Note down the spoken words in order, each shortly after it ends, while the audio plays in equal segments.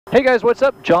Hey guys, what's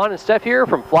up? John and Steph here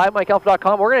from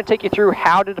FlyMikeAlpha.com. We're going to take you through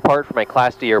how to depart from my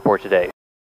Class D airport today.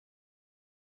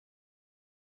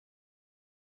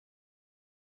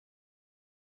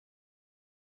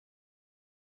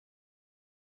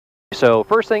 So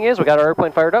first thing is, we got our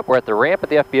airplane fired up. We're at the ramp at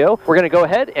the FBO. We're going to go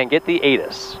ahead and get the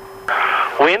ATC.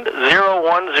 Wind 010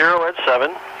 at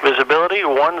 7, visibility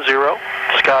 10,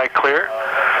 sky clear,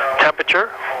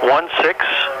 temperature 16,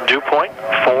 dew point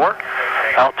 4,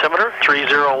 altimeter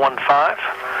 3015,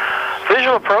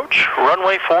 visual approach,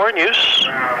 runway 4 in use,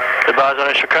 advise on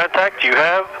initial contact, you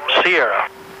have Sierra.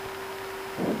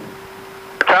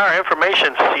 Tower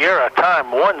information, Sierra, time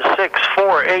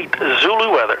 1648,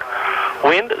 Zulu weather,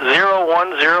 wind 010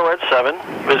 at 7,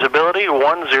 visibility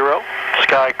 10,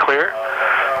 sky clear,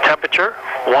 temperature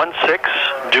 16,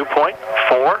 dew point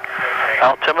 4,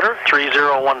 altimeter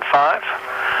 3015,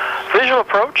 visual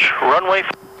approach, runway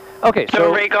 4. Okay,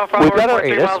 so we've got our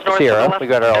ATC, Sierra, we've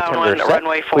got our altimeter set,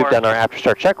 we've done our after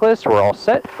start checklist, we're all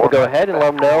set. We'll go ahead and let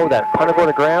them know that Punta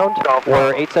Gorda ground,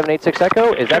 we're 8786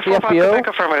 Echo, is at the FBO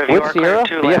with Sierra,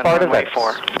 VFR to Venice.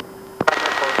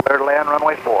 Clear to land,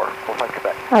 runway 4, full flight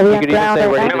Quebec. You could even say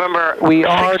we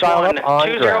are dialed up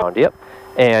on ground, yep.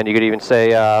 And you could even say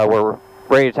we're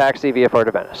ready to taxi VFR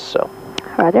to Venice, so.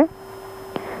 Roger.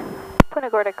 Punta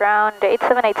Gorda ground,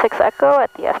 8786 Echo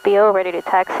at the FBO, ready to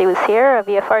taxi with Sierra,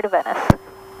 VFR to Venice.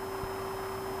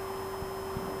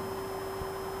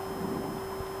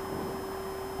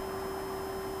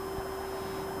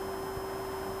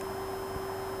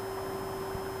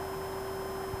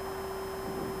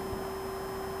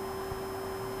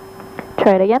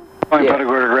 Try it again. Punta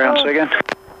Gorda ground, say again.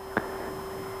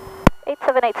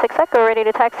 8786 Echo, ready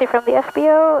to taxi from the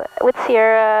FBO with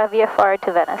Sierra, VFR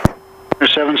to Venice.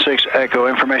 76 Echo,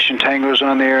 information Tango's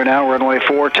on the air now, runway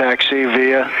 4, taxi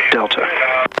via Delta.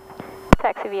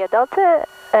 Taxi via Delta,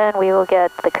 and we will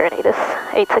get the current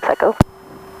ATC, 86 Echo.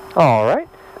 Alright,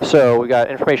 so we got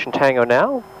information Tango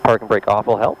now, park and brake off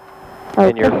will help,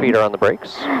 and your feet are on the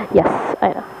brakes. Yes,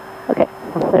 I know. Okay,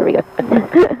 there we go.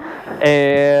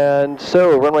 And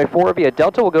so runway 4 via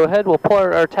Delta, we'll go ahead, we'll pull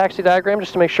our taxi diagram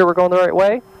just to make sure we're going the right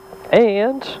way.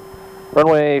 And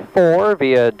runway 4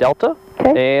 via Delta,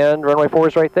 and runway 4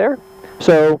 is right there.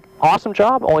 So awesome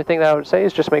job. Only thing that I would say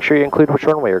is just make sure you include which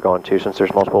runway you're going to, since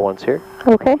there's multiple ones here.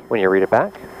 Okay. When you read it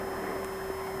back.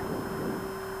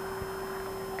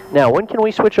 Now, when can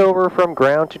we switch over from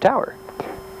ground to tower?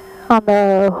 On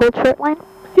the hold short line?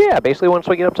 Yeah, basically once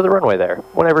we get up to the runway there.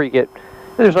 Whenever you get,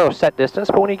 there's no set distance,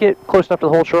 but when you get close enough to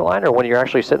the hold short line, or when you're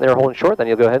actually sitting there holding short, then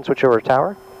you'll go ahead and switch over to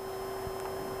tower.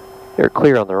 You're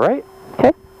clear on the right.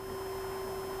 Okay.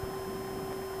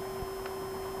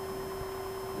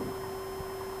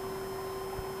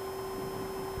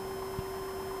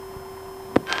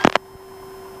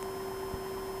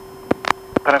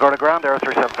 Punta Gorda ground, Aero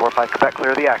 3745 Quebec,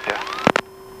 clear the active.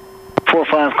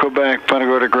 45 Quebec, Punta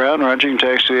Gorda ground, Roger,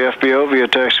 taxi the FBO via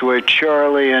taxiway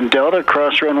Charlie and Delta,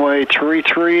 cross runway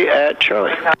 33 at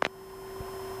Charlie.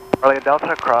 Charlie and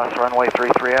Delta, cross runway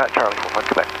 33 at Charlie, full flight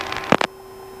Quebec.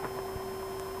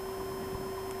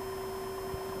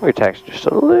 We taxi just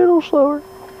a little slower.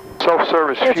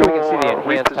 Self-service fuel. So we can see the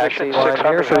enhanced taxi line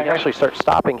here, so we can actually start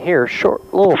stopping here, a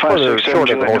little further short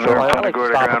of the whole short line. I like to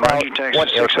stop about one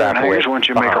aircraft away. Once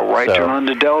you make a right turn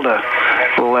onto Delta,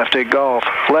 left at Golf,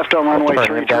 left on runway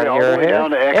 33 all the way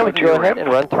down to Echo. And we can go ahead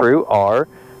and run through our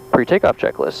pre-takeoff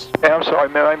checklist. Hey, I'm sorry,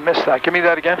 man, I missed that. Give me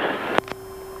that again.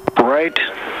 Right,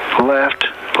 left,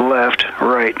 left,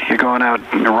 right. You're going out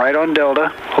right on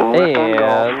Delta, left on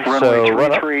Golf, runway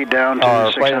 33 down to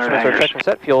our 600 hangars. Check and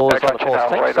set, fuel is on the full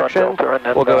tank section.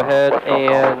 We'll go ahead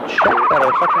and check that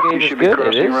our suction gauge is good.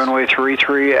 It is. Runway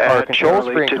 33 at our controls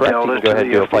Charlie being to correct. Delta You can go ahead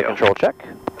and do a flight control check.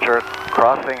 Sure,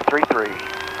 crossing 33,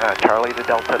 Charlie to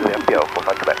Delta to the FBO, full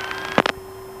flight Quebec.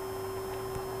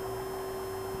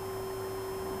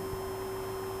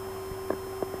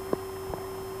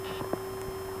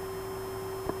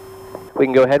 We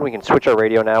can go ahead and we can switch our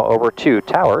radio now over to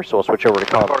tower. So we'll switch over to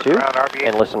COM 2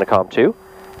 and listen to COM 2.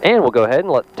 And we'll go ahead and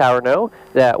let tower know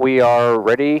that we are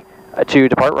ready to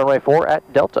depart runway 4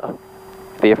 at Delta,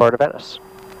 VFR to Venice.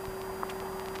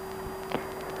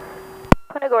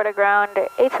 Punta Gorda ground,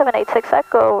 8786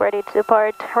 Echo, ready to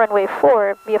depart runway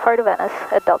 4, VFR to Venice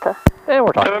at Delta. And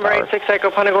we're talking November 86 Echo,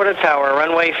 Punta Gorda Tower,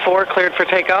 runway 4 cleared for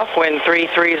takeoff, wind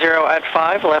 330 at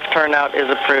 5, left turnout is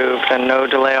approved and no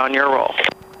delay on your roll.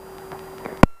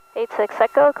 86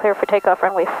 Echo, clear for takeoff,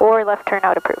 runway 4, left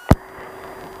turnout approved.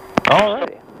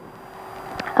 Alrighty.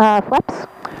 Flaps?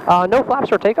 No flaps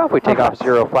for takeoff. We take off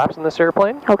 0 flaps in this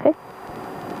airplane. Okay.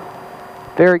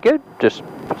 Very good. Just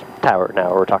tower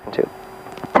now we're talking to.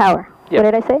 Tower. Yep.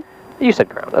 What did I say? You said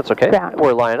ground, that's okay. Ground.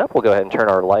 We're lining up, we'll go ahead and turn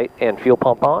our light and fuel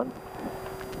pump on.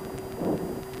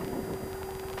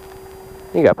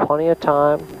 You got plenty of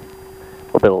time. A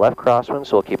little bit of left crosswind,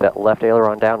 so we'll keep that left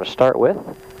aileron down to start with.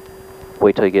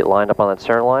 Wait till you get lined up on that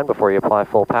center line before you apply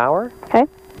full power. Okay.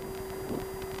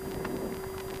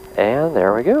 And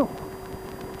there we go.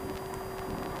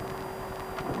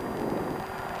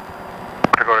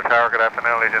 To go to tower, good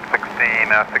afternoon, Legion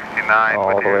 1669 All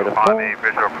with the way you to on full. the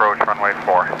visual approach, runway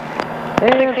 4.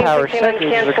 And power set,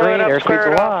 users are green, airspeed's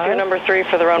alive. Number 3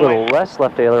 for the A runway. little less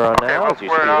left aileron Okay, now we'll as you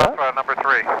square speed it off, up. number 3.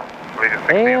 Legion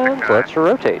And 1669. let's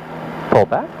rotate. Pull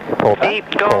back, pull back, Deep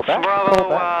pull Gulf back, Bravo, pull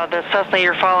back. the Cessna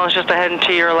you're following is just ahead and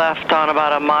to your left on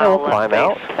about a And mile we'll left climb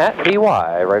out base. at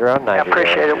VY, right around 90. I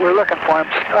appreciate it. We're looking for him.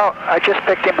 Oh, I just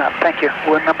picked him up. Thank you.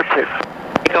 We're number 2.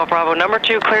 Gulf Bravo, number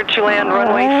 2 cleared to land,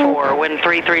 runway 4, wind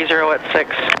 330 at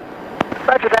 6.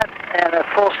 Roger that. And a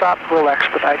full stop, we'll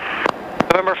expedite.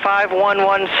 November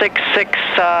 51166,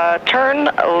 turn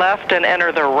left and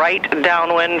enter the right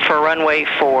downwind for runway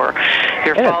 4.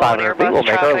 You're And at following 500 feet, Airbus we'll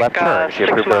make our traffic, left turn. She 6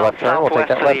 approved our miles left turn. We'll take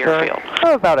that southwest of left the turn. airfield.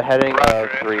 About a heading of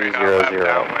Roger,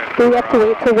 300. Do we have to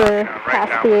wait till we're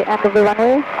past the end of the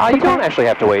runway? You don't actually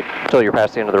have to wait until you're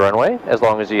past the end of the runway. As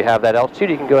long as you have that altitude,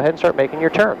 you can go ahead and start making your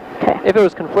turn. Okay. If it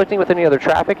was conflicting with any other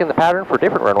traffic in the pattern for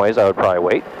different runways, I would probably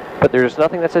wait. But there's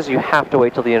nothing that says you have to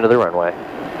wait till the end of the runway.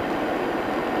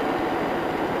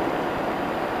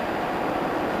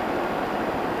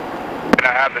 And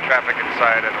I have the traffic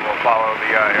inside and we'll follow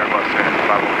the Airbus in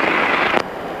level.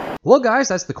 Well guys,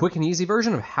 that's the quick and easy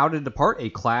version of how to depart a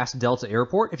Class Delta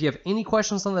airport. If you have any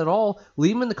questions on that at all,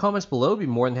 leave them in the comments below. I'd be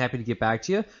more than happy to get back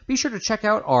to you. Be sure to check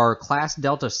out our Class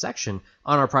Delta section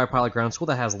on our Private Pilot Ground School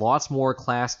that has lots more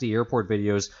Class D airport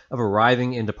videos of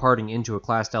arriving and departing into a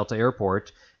Class Delta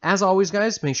airport. As always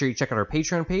guys, make sure you check out our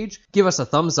Patreon page, give us a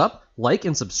thumbs up, like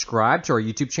and subscribe to our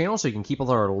YouTube channel so you can keep up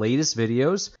with our latest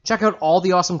videos. Check out all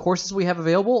the awesome courses we have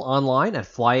available online at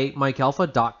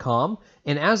fly8mikealpha.com.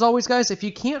 And as always guys, if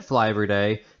you can't fly every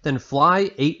day, then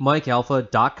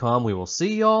fly8mikealpha.com. We will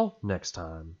see y'all next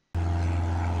time.